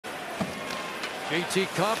JT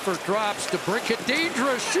Comfort drops to Brinkett.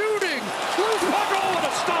 Dangerous shooting. Loose puck. Oh, and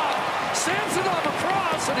a stop. Samsonov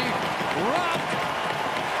across, and he robbed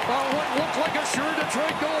what looked like a sure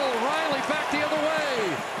Detroit goal. Riley back the other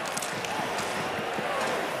way.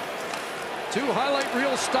 2 highlight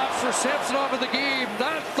reel stops for Samsonov in the game.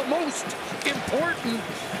 Not the most important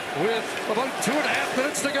with about 2.5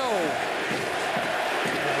 minutes to go.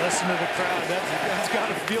 Listen to the crowd. That's got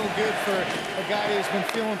to feel good for a guy who's been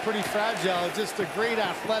feeling pretty fragile. Just a great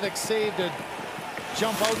athletic save to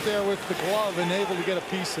jump out there with the glove and able to get a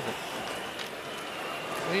piece of it.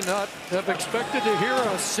 May not have expected to hear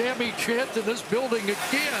a Sammy chant in this building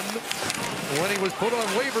again. When he was put on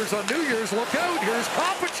waivers on New Year's, look out, here's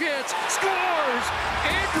Copp a chance, scores!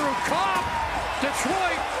 Andrew Copp,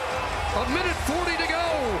 Detroit, 1:40 to go.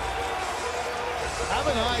 Have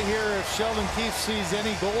an eye here if Sheldon Keefe sees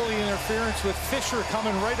any goalie interference with Fisher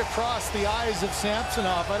coming right across the eyes of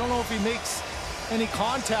Samsonov. I don't know if he makes any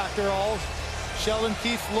contact at all. Sheldon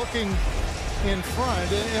Keefe looking in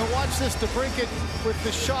front. And watch this, to Brinkett with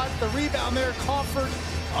the shot, the rebound there, Comfort.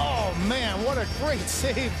 Oh man, what a great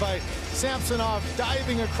save by Samsonov,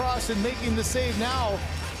 diving across and making the save. Now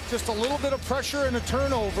just a little bit of pressure and a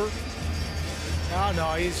turnover. Oh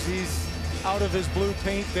no, he's out of his blue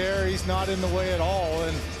paint there. He's not in the way at all,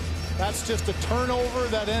 and that's just a turnover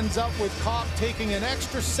that ends up with Copp taking an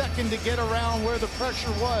extra second to get around where the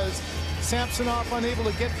pressure was. Samsonov unable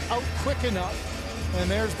to get out quick enough, and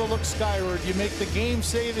there's the look skyward. You make the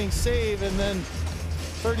game-saving save, and then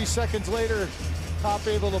 30 seconds later, Copp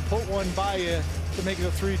able to put one by you to make it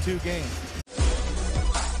a 3-2 game.